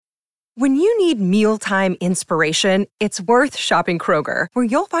When you need mealtime inspiration, it's worth shopping Kroger, where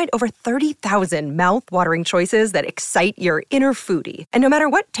you'll find over 30,000 mouth-watering choices that excite your inner foodie. And no matter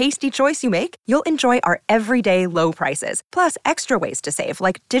what tasty choice you make, you'll enjoy our everyday low prices, plus extra ways to save,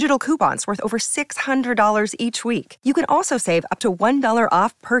 like digital coupons worth over $600 each week. You can also save up to $1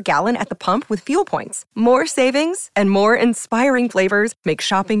 off per gallon at the pump with fuel points. More savings and more inspiring flavors make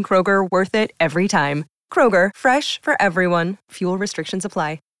shopping Kroger worth it every time. Kroger, fresh for everyone. Fuel restrictions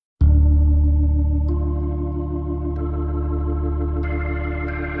apply.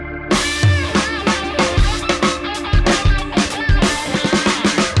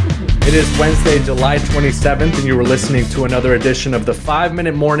 It is Wednesday, July 27th, and you were listening to another edition of the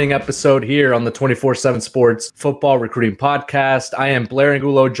 5-Minute Morning episode here on the 24/7 Sports Football Recruiting Podcast. I am Blair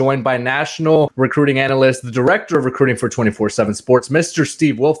Angulo, joined by national recruiting analyst, the director of recruiting for 24/7 Sports, Mr.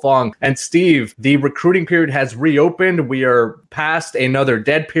 Steve Wilfong. And Steve, the recruiting period has reopened. We are past another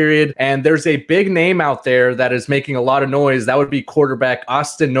dead period, and there's a big name out there that is making a lot of noise. That would be quarterback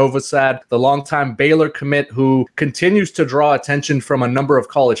Austin Novosad, the longtime Baylor commit who continues to draw attention from a number of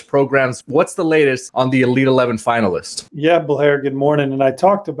college programs. What's the latest on the Elite 11 finalist? Yeah, Blair, good morning. And I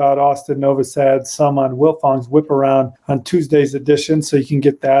talked about Austin Novosad some on Wilfong's Whip Around on Tuesday's edition, so you can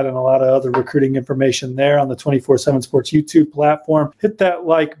get that and a lot of other recruiting information there on the 24/7 Sports YouTube platform. Hit that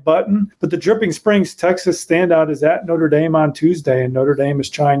like button. But the Dripping Springs, Texas standout is at Notre Dame on Tuesday, and Notre Dame is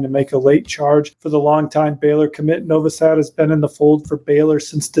trying to make a late charge for the longtime Baylor commit. Novosad has been in the fold for Baylor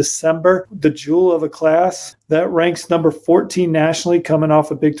since December. The jewel of a class that ranks number 14 nationally, coming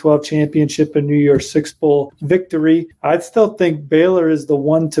off a Big 12 championship and New Year's Six Bowl victory. I'd still think Baylor is the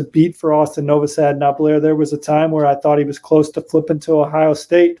one to beat for Austin Novosad. Now, Blair, there was a time where I thought he was close to flipping to Ohio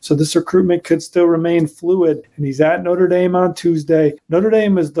State, so this recruitment could still remain fluid, and he's at Notre Dame on Tuesday. Notre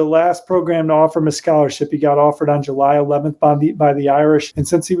Dame is the last program to offer him a scholarship. He got offered on July 11th by the Irish, and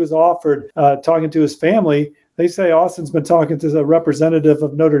since he was offered, talking to his family, they say Austin's been talking to a representative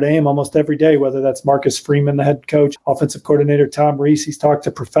of Notre Dame almost every day, whether that's Marcus Freeman, the head coach, offensive coordinator Tom Reese. He's talked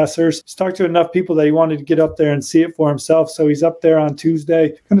to professors. He's talked to enough people that he wanted to get up there and see it for himself. So he's up there on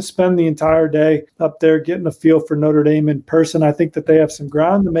Tuesday, going to spend the entire day up there getting a feel for Notre Dame in person. I think that they have some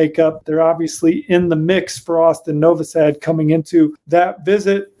ground to make up. They're obviously in the mix for Austin Novosad coming into that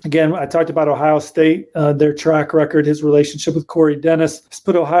visit. Again, I talked about Ohio State, their track record, his relationship with Corey Dennis. Let's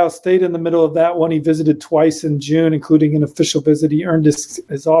put Ohio State in the middle of that one. He visited twice in June, including an official visit. He earned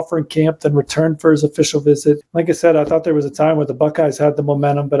his offer in camp, then returned for his official visit. Like I said, I thought there was a time where the Buckeyes had the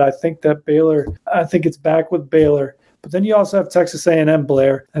momentum, but I think that I think it's back with Baylor. But then you also have Texas A&M,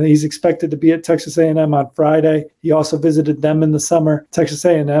 Blair, and he's expected to be at Texas A&M on Friday. He also visited them in the summer. Texas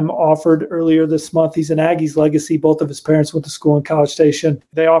A&M offered earlier this month. He's an Aggies legacy. Both of his parents went to school in College Station.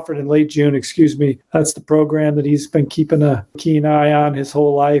 They offered in late June, That's the program that he's been keeping a keen eye on his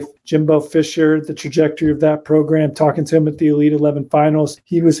whole life. Jimbo Fisher, the trajectory of that program, talking to him at the Elite 11 finals.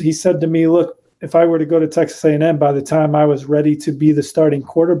 He said to me, look, if I were to go to Texas A&M, by the time I was ready to be the starting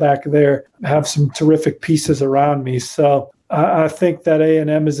quarterback there, I have some terrific pieces around me. So I think that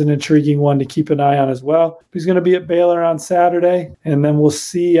A&M is an intriguing one to keep an eye on as well. He's going to be at Baylor on Saturday, and then we'll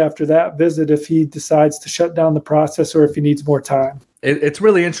see after that visit if he decides to shut down the process or if he needs more time. It's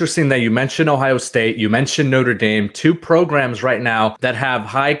really interesting that you mentioned Ohio State, you mentioned Notre Dame, two programs right now that have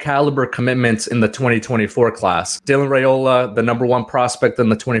high caliber commitments in the 2024 class. Dylan Raiola, the number one prospect in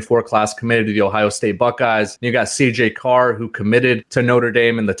the 24 class, committed to the Ohio State Buckeyes. You got CJ Carr, who committed to Notre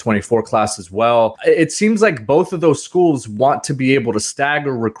Dame in the 24 class as well. It seems like both of those schools want to be able to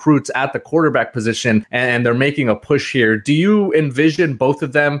stagger recruits at the quarterback position, and they're making a push here. Do you envision both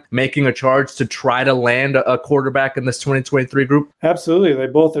of them making a charge to try to land a quarterback in this 2023 group? Absolutely. They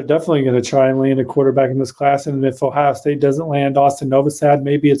both are definitely going to try and land a quarterback in this class. And if Ohio State doesn't land Austin Novosad,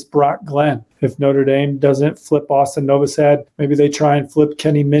 maybe it's Brock Glenn. If Notre Dame doesn't flip Austin Novosad, maybe they try and flip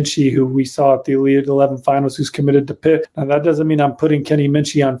Kenny Minchey, who we saw at the Elite 11 finals, who's committed to Pitt. Now, that doesn't mean I'm putting Kenny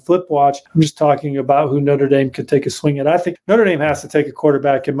Minchey on flip watch. I'm just talking about who Notre Dame could take a swing at. I think Notre Dame has to take a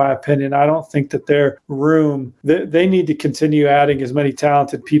quarterback, in my opinion. I don't think that their room, they need to continue adding as many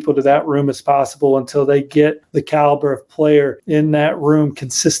talented people to that room as possible until they get the caliber of player in that room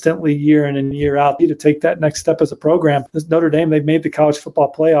consistently year in and year out to take that next step as a program. This Notre Dame, they've made the college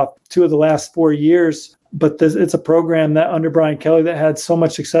football playoff 2 of the last 4 years. But it's a program that under Brian Kelly that had so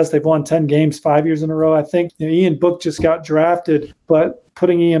much success. They've won 10 games 5 years in a row, I think. Ian Book just got drafted, but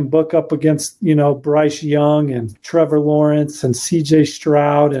putting Ian Book up against, Bryce Young and Trevor Lawrence and CJ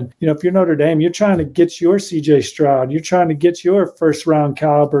Stroud. And, if you're Notre Dame, you're trying to get your CJ Stroud. You're trying to get your first round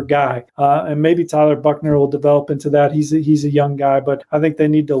caliber guy. And maybe Tyler Buckner will develop into that. He's a young guy, but I think they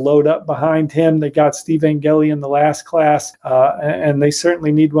need to load up behind him. They got Steve Angeli in the last class, and they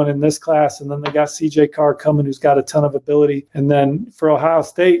certainly need one in this class. And then they got CJ Carr coming, who's got a ton of ability. And then for Ohio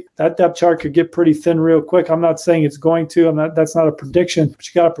State, that depth chart could get pretty thin real quick. I'm not saying it's going to. That's not a prediction, but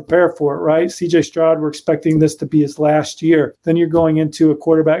you got to prepare for it, right? CJ Stroud, we're expecting this to be his last year. Then you're going into a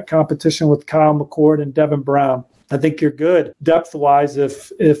quarterback competition with Kyle McCord and Devin Brown. I think you're good depth-wise.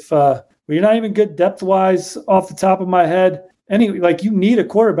 If you're not even good depth-wise off the top of my head, you need a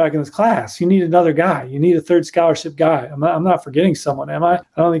quarterback in this class. You need another guy. You need a third scholarship guy. I'm not forgetting someone, am I? I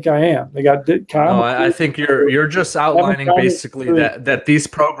don't think I am. They got Kyle. No, I think you're just outlining basically that these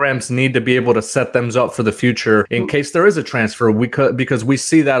programs need to be able to set them up for the future in case there is a transfer. Because we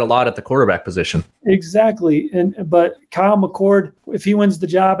see that a lot at the quarterback position. Exactly. But Kyle McCord, if he wins the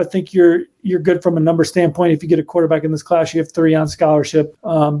job, I think you're good from a number standpoint. If you get a quarterback in this class, you have 3 on scholarship.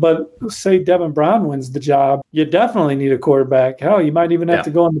 But say Devin Brown wins the job, you definitely need a quarterback. Hell, you might even have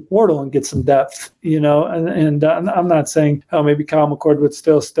to go in the portal and get some depth, and I'm not saying, maybe Kyle McCord would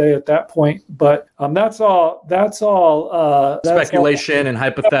still stay at that point, but that's all speculation and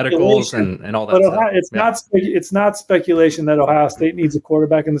hypotheticals and all that stuff. It's not speculation that Ohio State needs a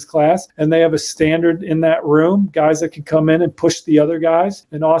quarterback in this class, and they have a standard in that room, guys that can come in and push the other guys.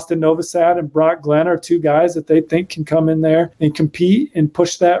 And Austin Novosad and Brock Glenn are 2 guys that they think can come in there and compete and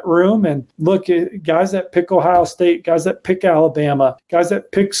push that room. And look at guys that pick Ohio State, guys that pick Alabama, guys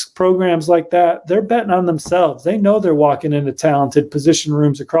that pick programs like that. They're betting on themselves. They know they're walking into talented position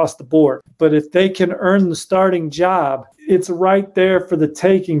rooms across the board. But if they can earn the starting job, it's right there for the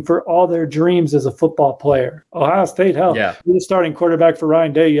taking for all their dreams as a football player. Ohio State, you're the starting quarterback for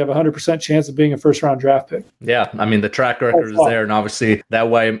Ryan Day. You have a 100% chance of being a first-round draft pick. Yeah, I mean, the track record is there, and obviously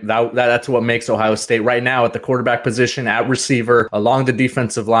that's what makes Ohio State right now at the quarterback position, at receiver, along the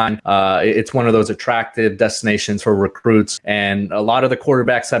defensive line. It's one of those attractive destinations for recruits, and a lot of the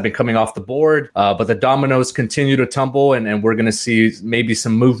quarterbacks have been coming off the board, but the dominoes continue to tumble, and we're going to see maybe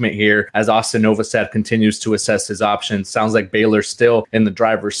some movement here as Austin Novosad continues to assess his options. Sounds like Baylor's still in the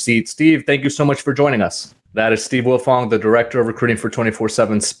driver's seat. Steve, thank you so much for joining us. That is Steve Wilfong, the director of recruiting for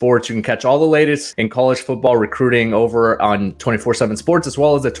 24/7 Sports. You can catch all the latest in college football recruiting over on 24/7 Sports, as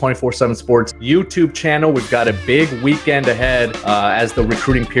well as the 24/7 Sports YouTube channel. We've got a big weekend ahead as the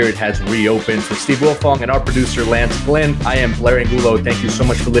recruiting period has reopened. For Steve Wilfong and our producer, Lance Flynn, I am Blair Angulo. Thank you so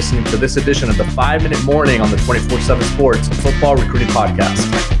much for listening to this edition of the 5-Minute Morning on the 24/7 Sports Football Recruiting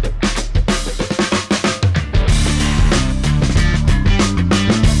Podcast.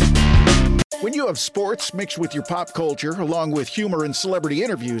 When you have sports mixed with your pop culture, along with humor and celebrity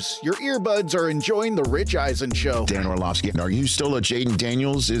interviews, your earbuds are enjoying The Rich Eisen Show. Dan Orlovsky, are you still a Jaden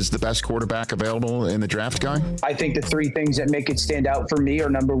Daniels is the best quarterback available in the draft guy? I think the 3 things that make it stand out for me are,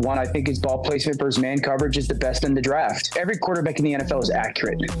 number 1, I think his ball placement for his man coverage is the best in the draft. Every quarterback in the NFL is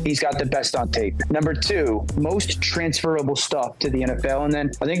accurate. He's got the best on tape. Number 2, most transferable stuff to the NFL. And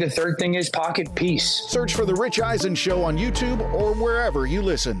then I think the 3rd thing is pocket peace. Search for The Rich Eisen Show on YouTube or wherever you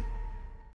listen.